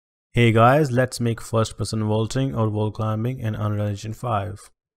Hey guys, let's make first person vaulting or wall climbing in Unreal Engine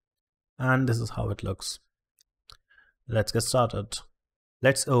 5. And this is how it looks. Let's get started.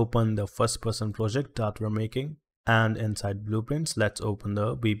 Let's open the first person project that we're making, and inside blueprints, let's open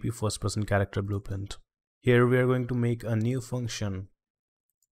the BP first person character blueprint. Here we are going to make a new function.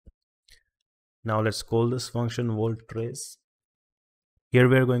 Now let's call this function vault trace. Here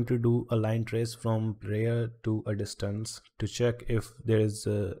we are going to do a line trace from player to a distance to check if there is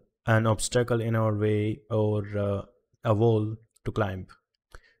an obstacle in our way or a wall to climb.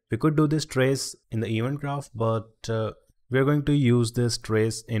 We could do this trace in the event graph, but we're going to use this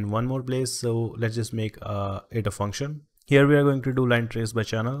trace in one more place, so let's just make it a function. Here we are going to do line trace by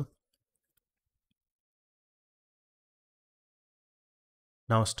channel.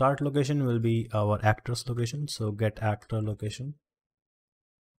 Now start location will be our actor's location, so get actor location.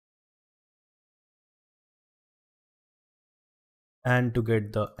 And to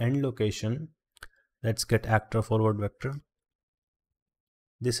get the end location, let's get actor forward vector.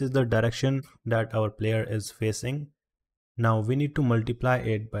 This is the direction that our player is facing. Now we need to multiply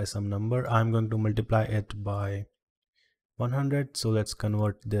it by some number. I'm going to multiply it by 100. So let's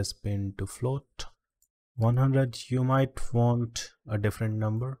convert this pin to float. 100, you might want a different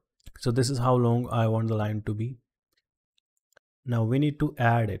number. So this is how long I want the line to be. Now we need to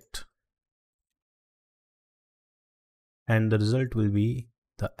add it. And the result will be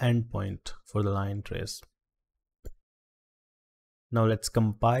the endpoint for the line trace. Now let's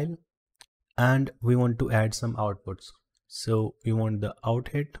compile, and we want to add some outputs. So we want the out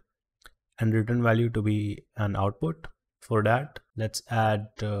hit and return value to be an output. For that, let's add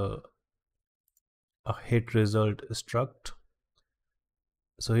a hit result struct.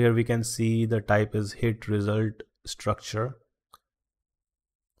 So here we can see the type is hit result structure.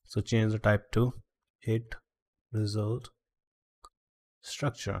 So change the type to hit result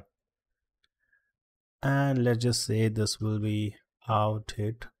structure. And let's just say this will be out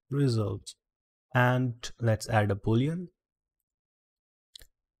hit results. And let's add a boolean.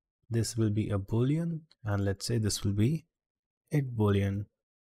 This will be a boolean, and let's say this will be hit boolean.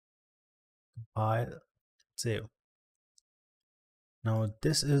 File, save. Now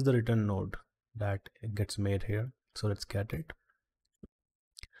this is the return node that gets made here. So let's get it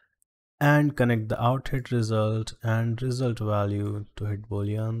and connect the out hit result and result value to hit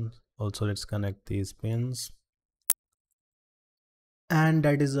boolean. Also let's connect these pins, and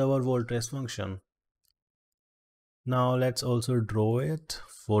that is our vault trace function. Now let's also draw it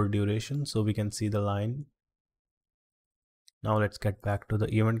for duration so we can see the line. Now let's get back to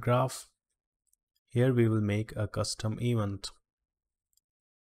the event graph. Here we will make a custom event,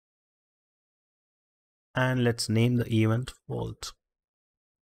 and let's name the event vault.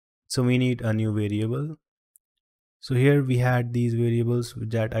 So we need a new variable. So here we had these variables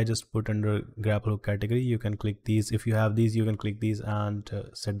that I just put under grapple category. You can click these. If you have these, you can click these and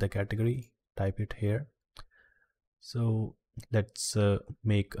set the category, type it here. So let's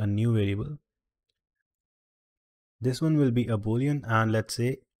make a new variable. This one will be a boolean, and let's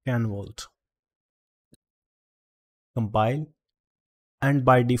say can vault. Compile, and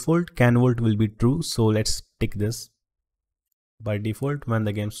by default can vault will be true, so let's tick this. By default, when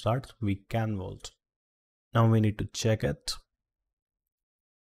the game starts, we can vault. Now we need to check it.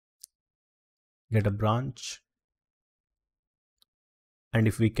 Get a branch, and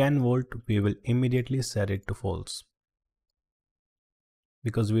if we can vault, we will immediately set it to false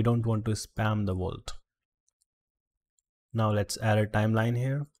because we don't want to spam the vault. Now let's add a timeline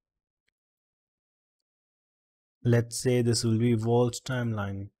here. Let's say this will be vault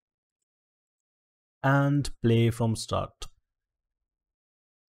timeline, and play from start.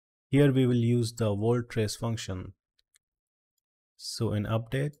 Here we will use the vault trace function. So in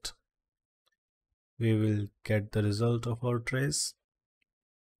update, we will get the result of our trace,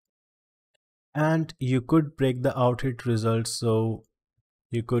 and you could break the out hit result. So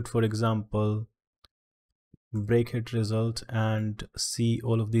you could, for example, break hit result and see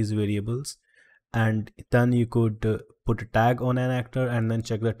all of these variables, and then you could put a tag on an actor and then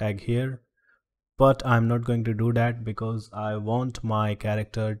check the tag here. But I'm not going to do that because I want my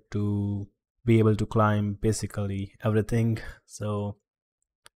character to be able to climb basically everything. So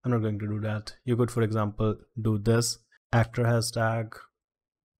I'm not going to do that. You could, for example, do this actor hashtag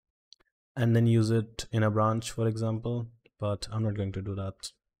and then use it in a branch, for example, but I'm not going to do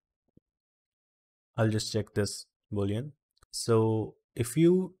that. I'll just check this boolean. So if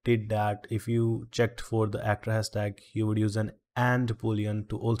you did that, if you checked for the actor hashtag, you would use an and boolean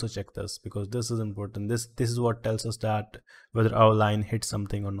to also check this, because this is important. This is what tells us that whether our line hits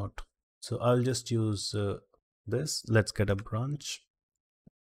something or not. So I'll just use this. Let's get a branch.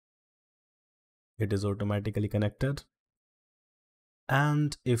 it is automatically connected.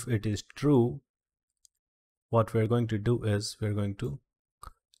 And if it is true, what we're going to do is we're going to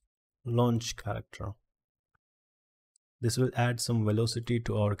launch character. This will add some velocity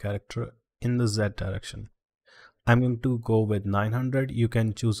to our character in the Z direction. I'm going to go with 900. You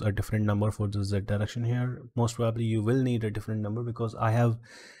can choose a different number for the Z direction here. Most probably you will need a different number because I have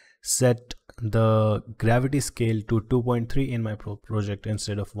set the gravity scale to 2.3 in my project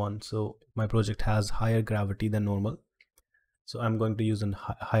instead of 1. So my project has higher gravity than normal. So I'm going to use a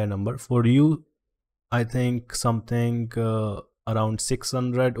higher number. For you, I think something around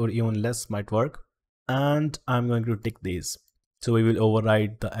 600 or even less might work. And I'm going to tick these. So we will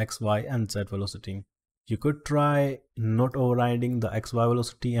override the X, Y, and Z velocity. You could try not overriding the XY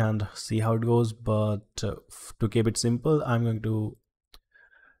velocity and see how it goes, but to keep it simple, I'm going to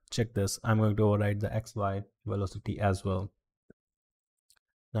check this. I'm going to override the XY velocity as well.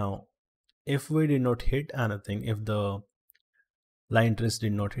 Now, if we did not hit anything, if the line trace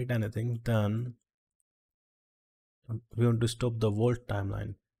did not hit anything, then we want to stop the volt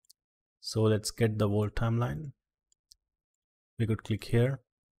timeline. So let's get the volt timeline. We could click here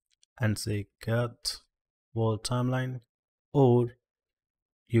and say get volt timeline, or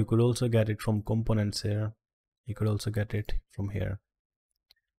you could also get it from components here. You could also get it from here,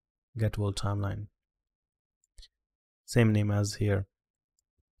 get volt timeline, same name as here,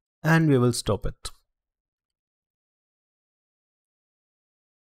 and we will stop it.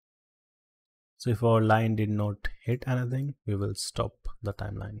 So if our line did not hit anything, we will stop the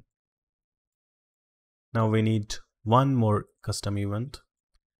timeline. Now we need one more custom event.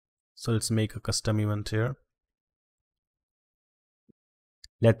 So let's make a custom event here.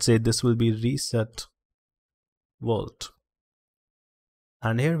 Let's say this will be reset volt.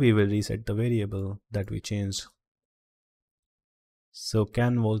 And here we will reset the variable that we changed. So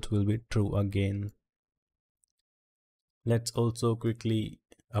can volt will be true again. Let's also quickly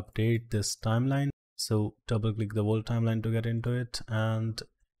update this timeline. So double click the volt timeline to get into it. And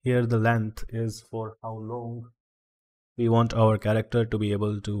here the length is for how long we want our character to be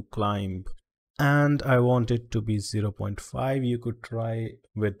able to climb. And I want it to be 0.5. You could try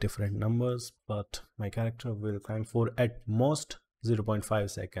with different numbers, but my character will climb for at most 0.5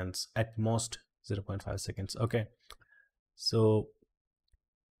 seconds. At most 0.5 seconds. Okay. So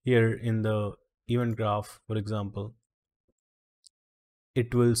here in the event graph, for example,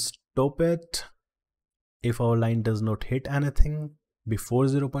 it will stop it if our line does not hit anything before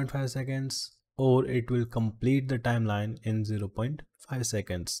 0.5 seconds, or it will complete the timeline in 0.5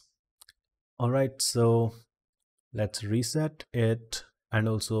 seconds. Alright, so let's reset it and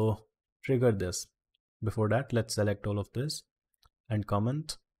also trigger this. Before that, let's select all of this and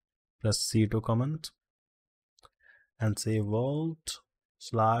comment, press C to comment, and say volt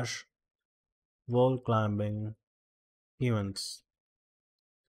 / wall climbing events.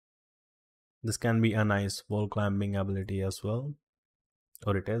 This can be a nice wall climbing ability as well,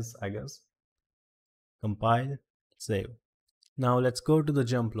 or it is, I guess. Compile, save. Now let's go to the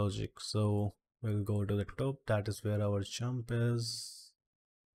jump logic. So we'll go to the top. That is where our jump is,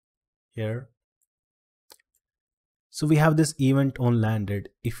 here. So we have this event on landed.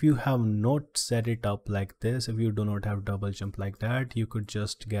 If you have not set it up like this, if you do not have double jump like that, you could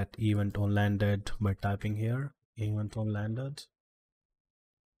just get event on landed by typing here event on landed,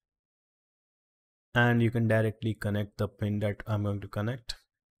 and you can directly connect the pin that I'm going to connect.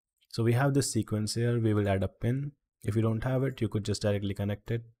 So we have this sequence here. We will add a pin. If you don't have it, you could just directly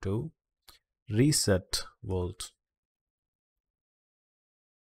connect it to reset volt.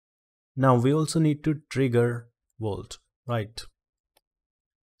 Now we also need to trigger volt, right?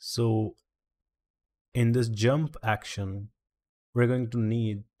 So in this jump action, we're going to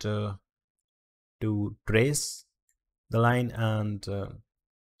need to trace the line and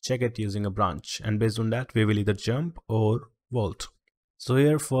check it using a branch, and based on that we will either jump or volt. So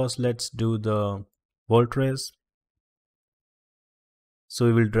here first let's do the volt trace. So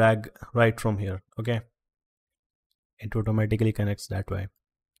we will drag right from here. Okay, it automatically connects that way.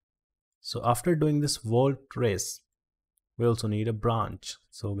 So after doing this volt trace, we also need a branch.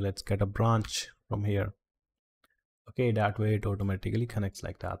 So let's get a branch from here. Okay, that way it automatically connects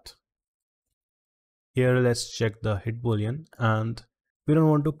like that. Here let's check the hit boolean, and we don't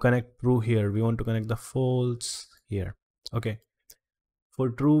want to connect true here. We want to connect the false here. Okay, for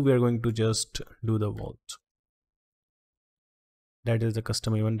true we are going to just do the volt. That is the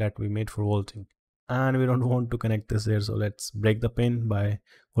custom event that we made for vaulting, and we don't want to connect this here. So let's break the pin by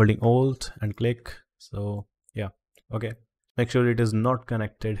holding Alt and click. So yeah, okay, make sure it is not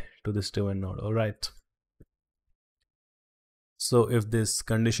connected to this 2N node. All right, So if this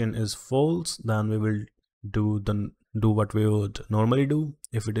condition is false, then we will do what we would normally do.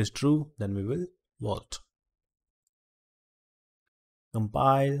 If it is true, then we will vault.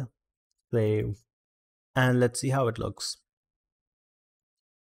 Compile, save, and let's see how it looks.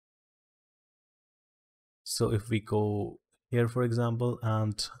 So if we go here, for example,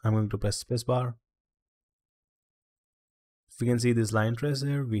 and I'm going to press spacebar, if we can see this line trace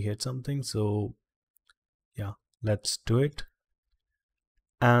here, we hit something. So yeah, let's do it.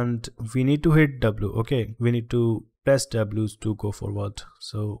 And we need to hit W. Okay, we need to press W to go forward.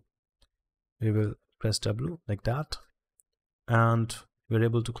 So we will press W like that, and we're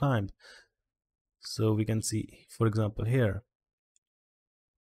able to climb. So we can see, for example, here.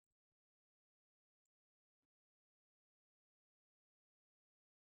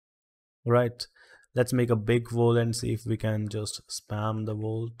 Right, let's make a big vault and see if we can just spam the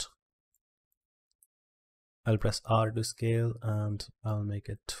vault. I'll press R to scale and I'll make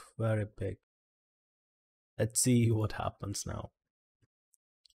it very big. Let's see what happens now.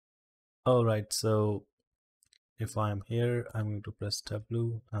 All right, so if I'm here, I'm going to press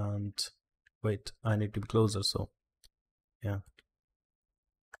W and wait, I need to be closer. So yeah,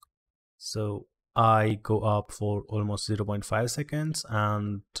 so I go up for almost 0.5 seconds,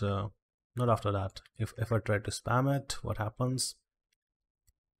 and not after that. If I try to spam it, what happens?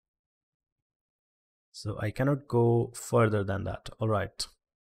 So I cannot go further than that. All right,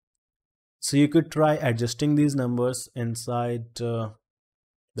 so you could try adjusting these numbers inside the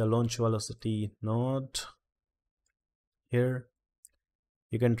launch velocity node. Here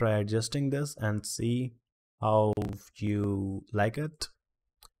you can try adjusting this and see how you like it.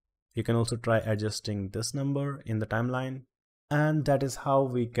 You can also try adjusting this number in the timeline. And that is how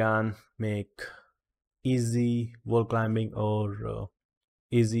we can make easy wall climbing or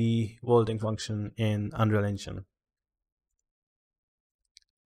easy vaulting function in Unreal Engine.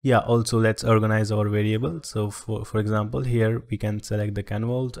 Yeah, also let's organize our variables. So for example, here we can select the can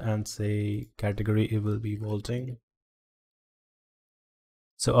vault and say category, it will be vaulting.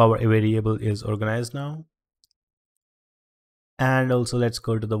 So our variable is organized now. And also let's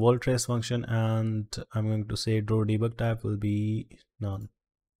go to the vault trace function, and I'm going to say draw debug type will be none.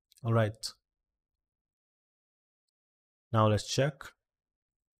 All right, now let's check.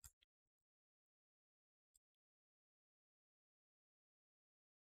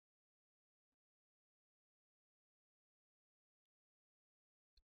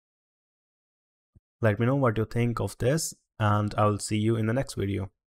 Let me know what you think of this, and I'll see you in the next video.